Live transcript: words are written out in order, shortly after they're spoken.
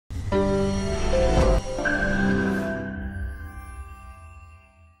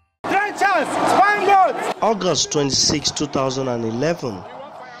August 26, 2011,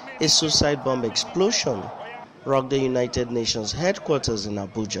 a suicide bomb explosion rocked the United Nations headquarters in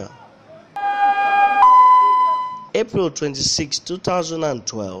Abuja. April 26,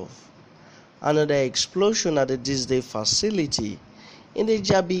 2012, another explosion at the Disney facility in the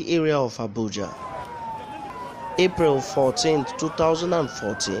Jabi area of Abuja. April 14,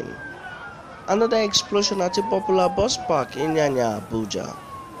 2014, another explosion at a popular bus park in Nyanya, Abuja.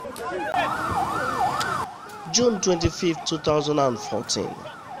 June 25, 2014,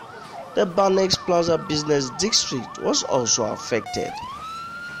 the Banex Plaza Business District was also affected.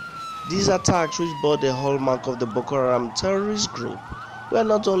 These attacks, which bore the hallmark of the Boko Haram terrorist group, were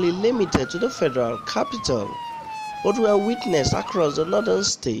not only limited to the federal capital, but were witnessed across the northern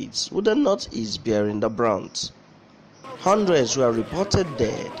states, with the northeast bearing the brunt. Hundreds were reported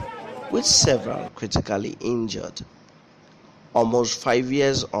dead, with several critically injured. Almost 5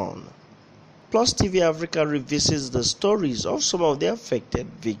 years on, Plus TV Africa revisits the stories of some of the affected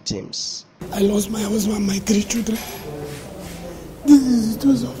victims. I lost my husband, my 3 children. This is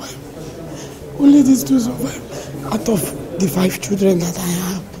to survive. Only these 2 survive out of the 5 children that I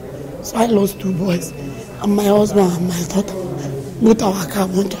have. So I lost 2 boys, and my husband and my daughter. Both our car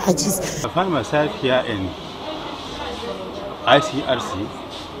went to Hajis. I found myself here in ICRC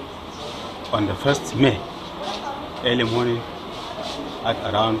on the 1st May, early morning at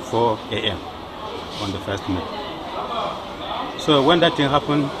around 4 a.m. on the 1st May. So when that thing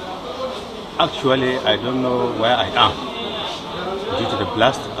happened, actually I don't know where I am due to the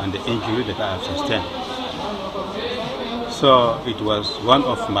blast and the injury that I have sustained. So it was one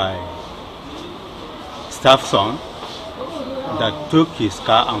of my staff son that took his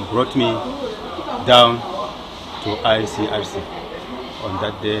car and brought me down to ICRC on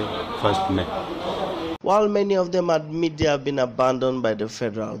that day, 1st May. While many of them admit they have been abandoned by the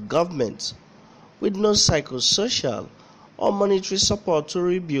federal government, with no psychosocial or monetary support to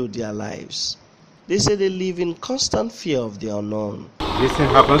rebuild their lives, they say they live in constant fear of the unknown. This thing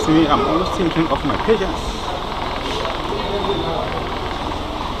happens to me, I'm always thinking of my patients.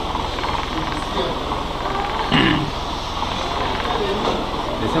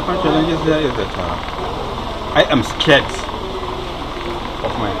 The second challenge there is that I am scared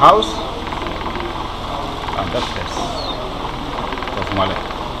of my house and that place of Mali.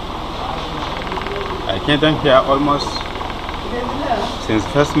 I came down here almost since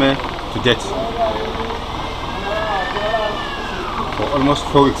 1st May to date. For almost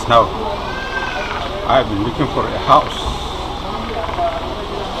 4 weeks now, I've been looking for a house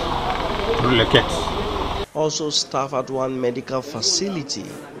to relocate. Also, staff at one medical facility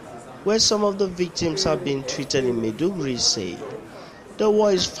where some of the victims have been treated in Maiduguri say the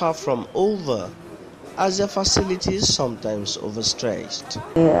war is far from over, as the facility is sometimes overstretched.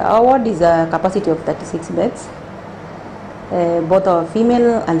 Our ward is a capacity of 36 beds, both our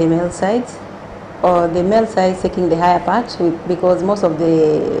female and the male sides. Or the male side taking the higher part because most of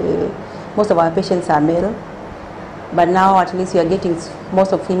our patients are male. But now at least we are getting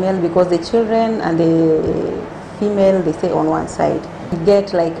most of female because the children and the female, they stay on one side. We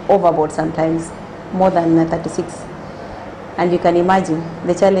get like overboard sometimes, more than 36. And you can imagine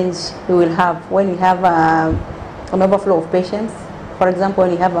the challenge we will have when we have an overflow of patients. For example,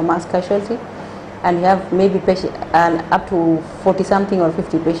 when you have a mass casualty and you have maybe up to 40 something or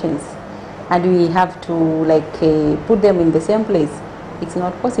 50 patients, and we have to put them in the same place. It's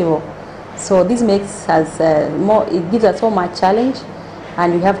not possible. So this makes us it gives us so much challenge,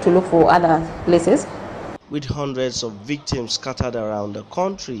 and we have to look for other places. With hundreds of victims scattered around the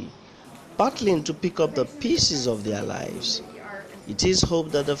country, battling to pick up the pieces of their lives, it is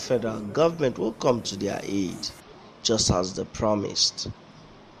hoped that the federal government will come to their aid, just as they promised.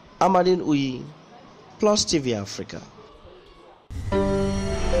 Amadin Uyi, Plus TV Africa.